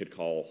that you could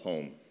call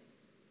home.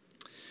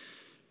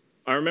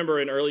 I remember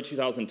in early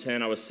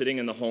 2010, I was sitting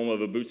in the home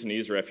of a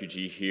Bhutanese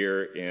refugee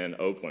here in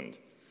Oakland.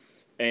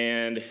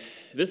 And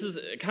this is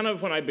kind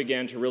of when I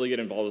began to really get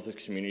involved with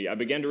this community. I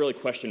began to really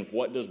question,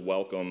 what does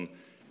welcome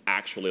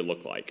actually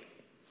look like?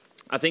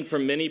 I think for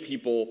many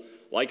people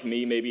like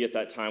me, maybe at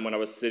that time when I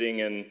was sitting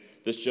in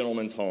this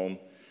gentleman's home,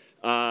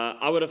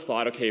 I would have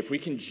thought, okay, if we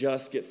can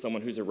just get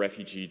someone who's a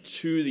refugee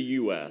to the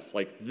U.S.,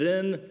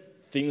 then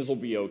things will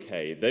be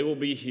okay. They will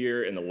be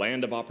here in the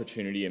land of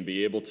opportunity and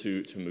be able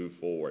to move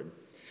forward.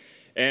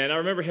 And I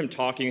remember him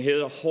talking. He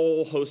had a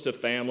whole host of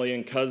family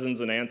and cousins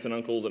and aunts and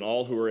uncles and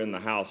all who were in the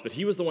house, but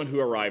he was the one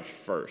who arrived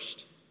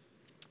first.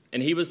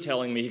 And he was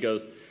telling me, he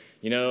goes,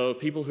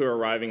 people who are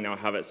arriving now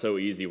have it so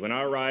easy. When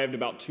I arrived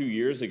about 2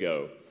 years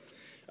ago,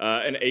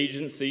 an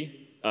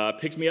agency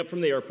picked me up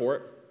from the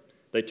airport.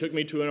 They took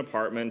me to an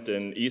apartment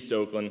in East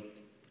Oakland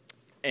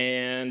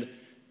and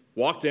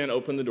walked in,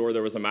 opened the door.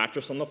 There was a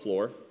mattress on the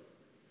floor.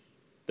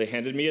 They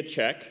handed me a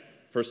check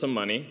for some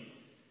money,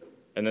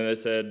 and then they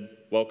said,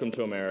 "Welcome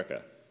to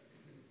America."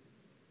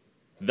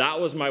 That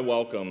was my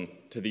welcome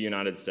to the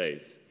United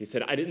States. He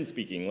said, I didn't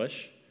speak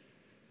English.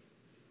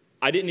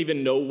 I didn't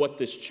even know what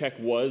this check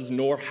was,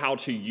 nor how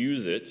to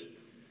use it.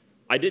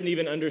 I didn't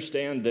even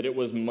understand that it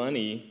was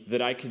money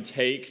that I could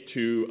take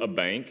to a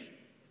bank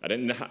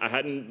I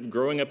hadn't,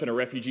 growing up in a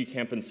refugee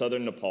camp in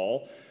southern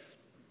Nepal,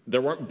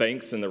 there weren't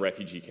banks in the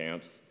refugee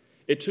camps.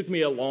 It took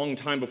me a long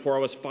time before I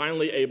was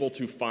finally able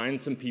to find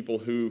some people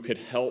who could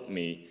help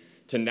me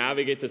to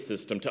navigate the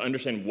system, to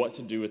understand what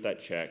to do with that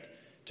check,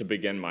 to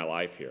begin my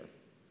life here.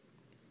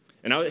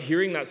 And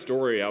hearing that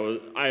story,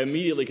 I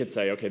immediately could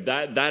say, okay,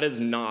 that is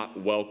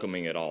not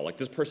welcoming at all. Like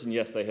this person,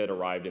 yes, they had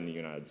arrived in the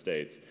United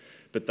States,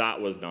 but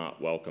that was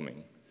not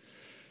welcoming.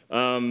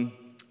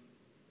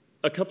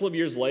 A couple of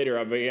years later,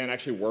 I began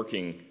actually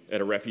working at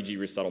a refugee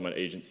resettlement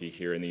agency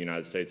here in the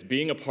United States,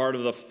 being a part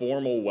of the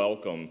formal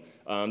welcome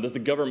that the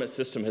government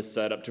system has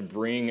set up to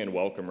bring and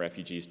welcome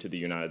refugees to the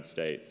United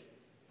States.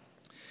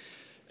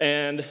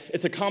 And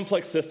it's a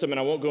complex system, and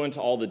I won't go into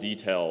all the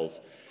details,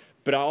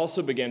 but I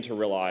also began to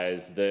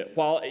realize that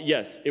while,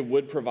 yes, it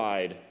would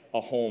provide a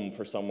home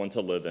for someone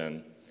to live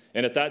in,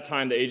 and at that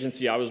time, the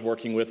agency I was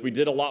working with, we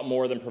did a lot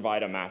more than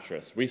provide a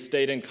mattress. We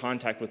stayed in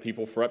contact with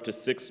people for up to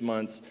 6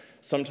 months,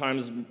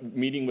 sometimes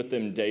meeting with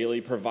them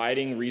daily,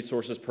 providing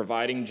resources,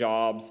 providing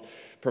jobs,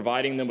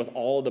 providing them with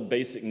all the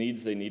basic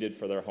needs they needed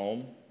for their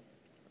home.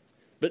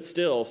 But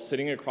still,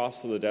 sitting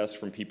across the desk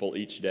from people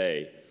each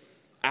day,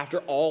 after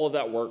all of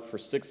that work for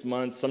 6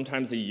 months,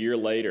 sometimes a year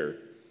later,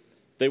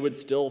 they would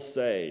still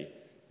say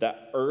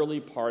that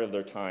early part of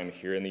their time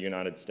here in the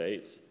United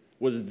States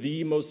was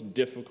the most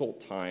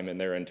difficult time in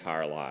their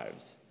entire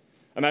lives.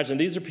 Imagine,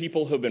 these are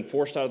people who have been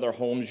forced out of their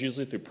homes,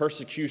 usually through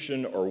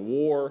persecution or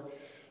war,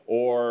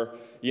 or,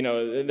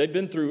 they've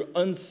been through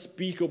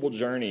unspeakable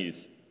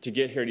journeys to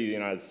get here to the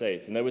United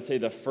States. And they would say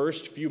the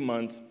first few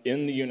months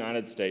in the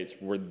United States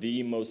were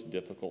the most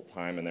difficult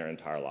time in their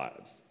entire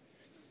lives.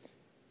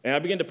 And I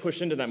began to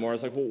push into that more. I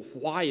was like, well,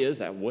 why is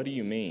that? What do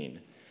you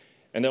mean?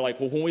 And they're like,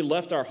 well, when we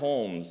left our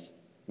homes,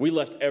 we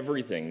left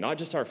everything, not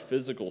just our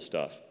physical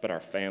stuff, but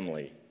our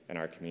family and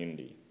our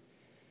community.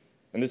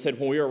 And they said,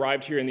 when we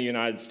arrived here in the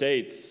United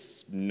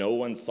States, no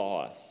one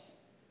saw us.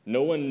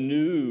 No one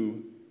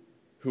knew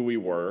who we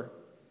were.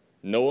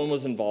 No one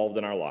was involved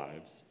in our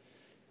lives.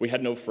 We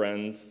had no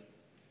friends.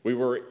 We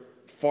were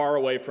far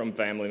away from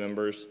family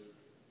members.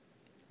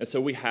 And so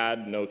we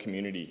had no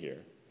community here.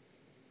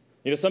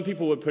 Some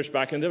people would push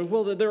back and they're like,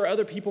 well, there are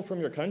other people from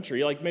your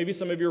country. Like maybe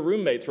some of your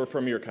roommates were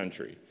from your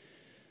country.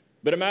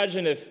 But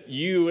imagine if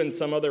you and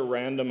some other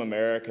random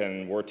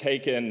American were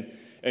taken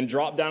and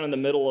dropped down in the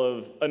middle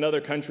of another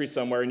country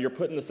somewhere and you're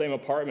put in the same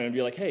apartment and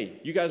be like, hey,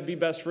 you guys be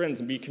best friends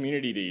and be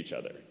community to each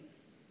other.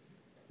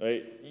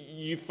 Right?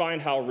 You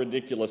find how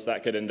ridiculous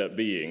that could end up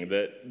being,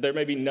 that there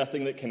may be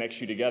nothing that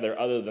connects you together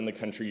other than the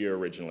country you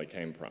originally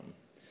came from.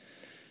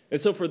 And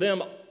so for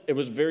them, it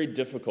was very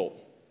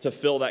difficult to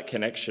feel that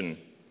connection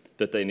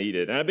that they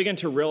needed. And I began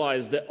to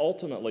realize that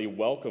ultimately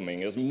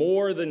welcoming is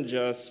more than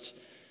just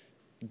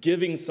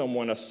giving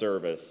someone a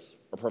service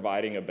or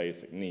providing a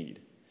basic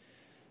need.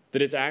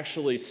 That it's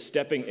actually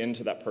stepping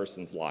into that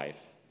person's life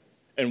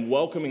and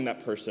welcoming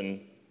that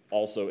person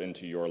also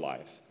into your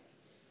life.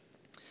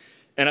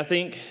 And I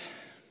think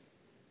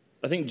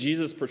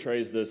Jesus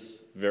portrays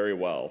this very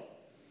well.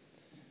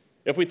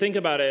 If we think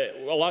about it,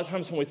 a lot of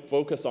times when we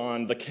focus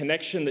on the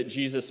connection that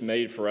Jesus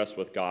made for us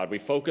with God, we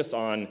focus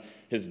on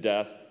his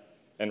death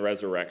and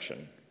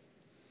resurrection.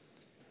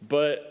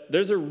 But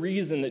there's a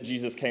reason that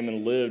Jesus came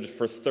and lived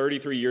for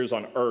 33 years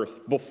on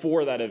earth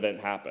before that event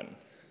happened.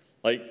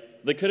 Like,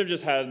 they could have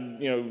just had,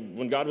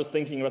 when God was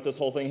thinking about this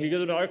whole thing, he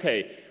could have been,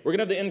 okay, we're going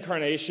to have the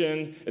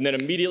incarnation, and then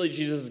immediately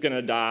Jesus is going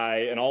to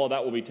die, and all of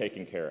that will be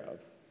taken care of.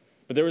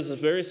 But there was a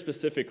very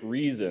specific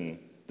reason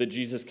that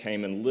Jesus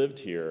came and lived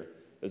here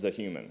as a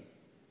human.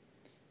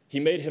 He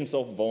made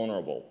himself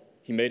vulnerable.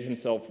 He made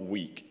himself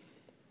weak.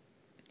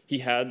 He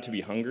had to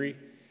be hungry.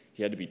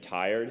 He had to be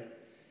tired.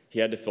 He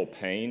had to feel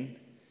pain.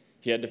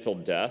 He had to feel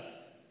death.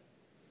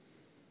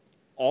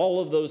 All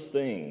of those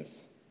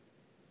things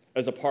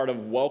as a part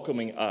of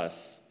welcoming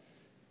us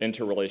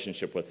into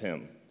relationship with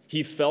him.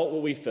 He felt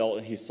what we felt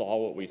and he saw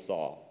what we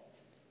saw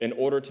in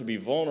order to be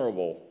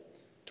vulnerable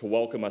to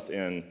welcome us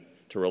in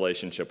to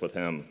relationship with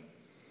him.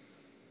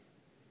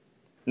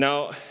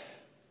 Now,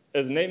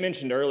 as Nate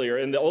mentioned earlier,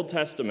 in the Old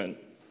Testament,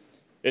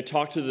 it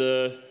talked to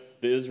the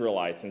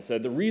Israelites and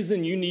said, the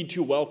reason you need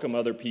to welcome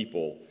other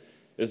people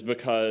is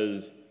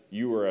because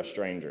you were a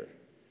stranger.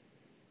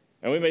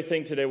 And we may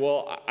think today,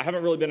 well, I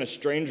haven't really been a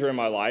stranger in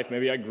my life.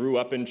 Maybe I grew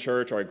up in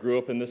church, or I grew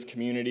up in this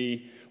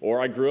community,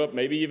 or I grew up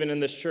maybe even in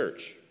this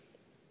church.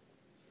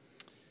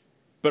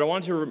 But I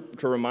want to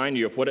remind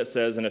you of what it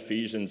says in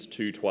Ephesians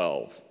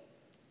 2:12.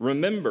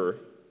 Remember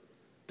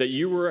that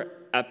you were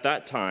at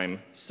that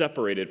time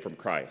separated from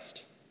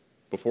Christ,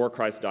 before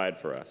Christ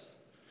died for us,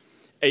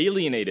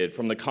 alienated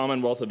from the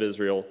commonwealth of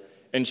Israel,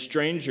 and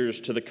strangers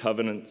to the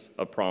covenants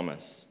of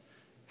promise,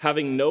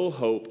 having no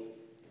hope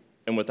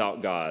and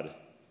without God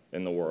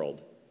in the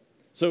world.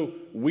 So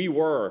we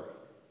were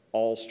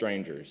all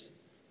strangers.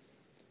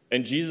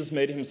 And Jesus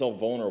made himself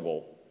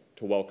vulnerable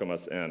to welcome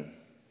us in.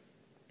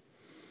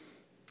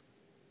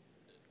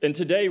 And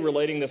today,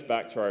 relating this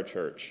back to our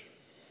church,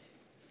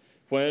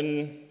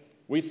 when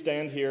we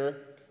stand here,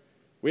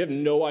 we have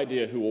no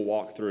idea who will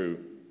walk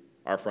through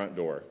our front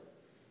door.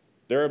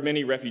 There are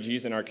many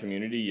refugees in our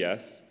community,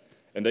 yes,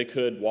 and they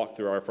could walk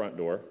through our front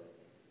door.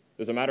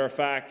 As a matter of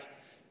fact,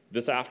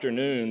 this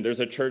afternoon, there's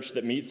a church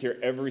that meets here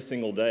every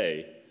single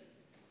day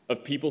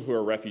of people who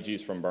are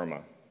refugees from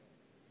Burma.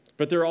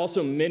 But there are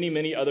also many,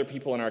 many other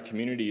people in our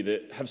community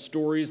that have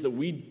stories that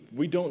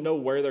we don't know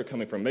where they're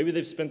coming from. Maybe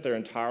they've spent their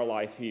entire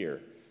life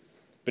here,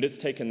 but it's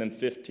taken them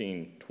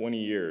 15, 20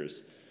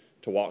 years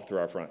to walk through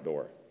our front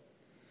door.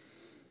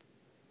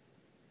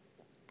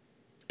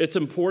 It's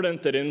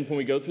important that when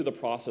we go through the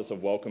process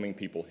of welcoming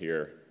people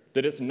here,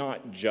 that it's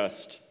not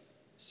just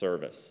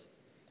service.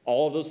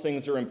 All of those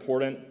things are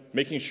important.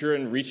 Making sure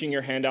and reaching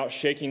your hand out,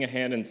 shaking a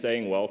hand and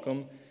saying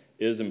welcome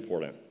is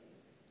important.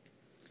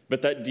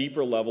 But that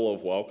deeper level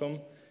of welcome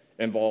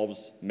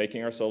involves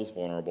making ourselves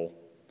vulnerable,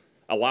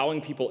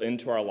 allowing people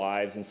into our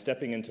lives and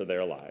stepping into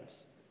their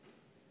lives.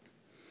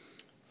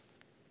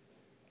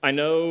 I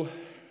know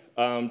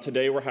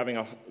today we're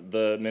having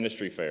the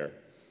ministry fair.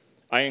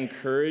 I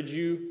encourage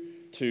you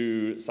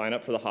to sign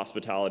up for the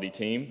hospitality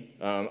team.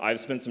 I've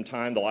spent some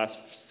time the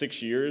last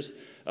 6 years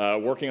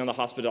working on the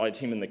hospitality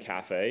team in the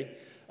cafe.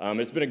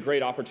 It's been a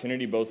great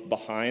opportunity both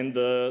behind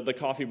the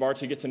coffee bar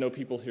to get to know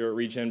people here at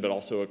Regen, but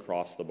also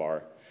across the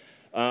bar.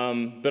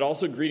 But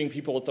also greeting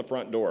people at the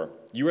front door.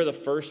 You are the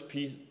first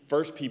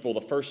people,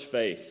 the first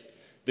face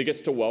that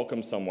gets to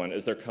welcome someone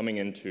as they're coming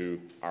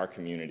into our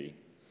community.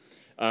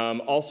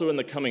 Also in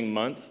the coming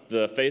month,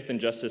 the Faith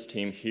and Justice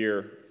team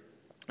here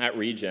at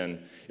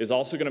Regen is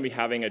also going to be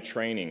having a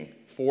training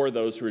for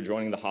those who are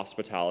joining the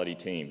hospitality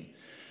team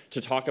to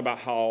talk about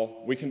how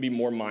we can be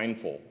more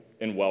mindful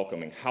in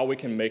welcoming, how we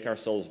can make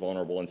ourselves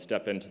vulnerable and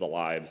step into the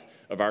lives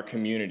of our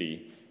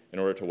community in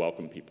order to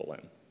welcome people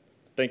in.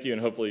 Thank you,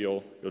 and hopefully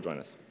you'll join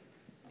us.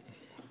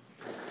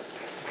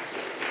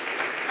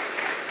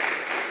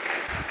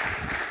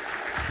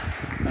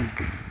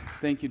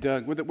 Thank you,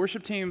 Doug. Would the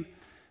worship team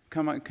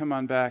come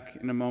on back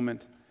in a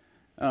moment?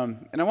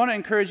 And I want to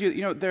encourage you,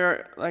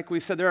 like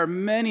we said, there are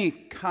many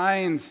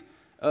kinds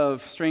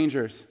of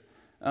strangers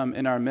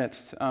in our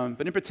midst.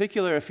 But in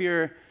particular, if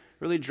you're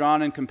really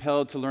drawn and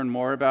compelled to learn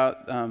more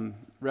about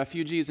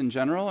refugees in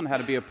general and how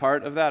to be a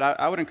part of that,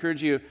 I would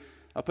encourage you,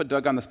 I'll put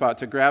Doug on the spot,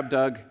 to grab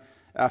Doug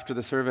after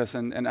the service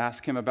and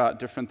ask him about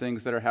different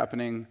things that are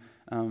happening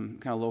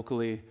kind of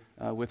locally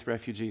with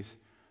refugees.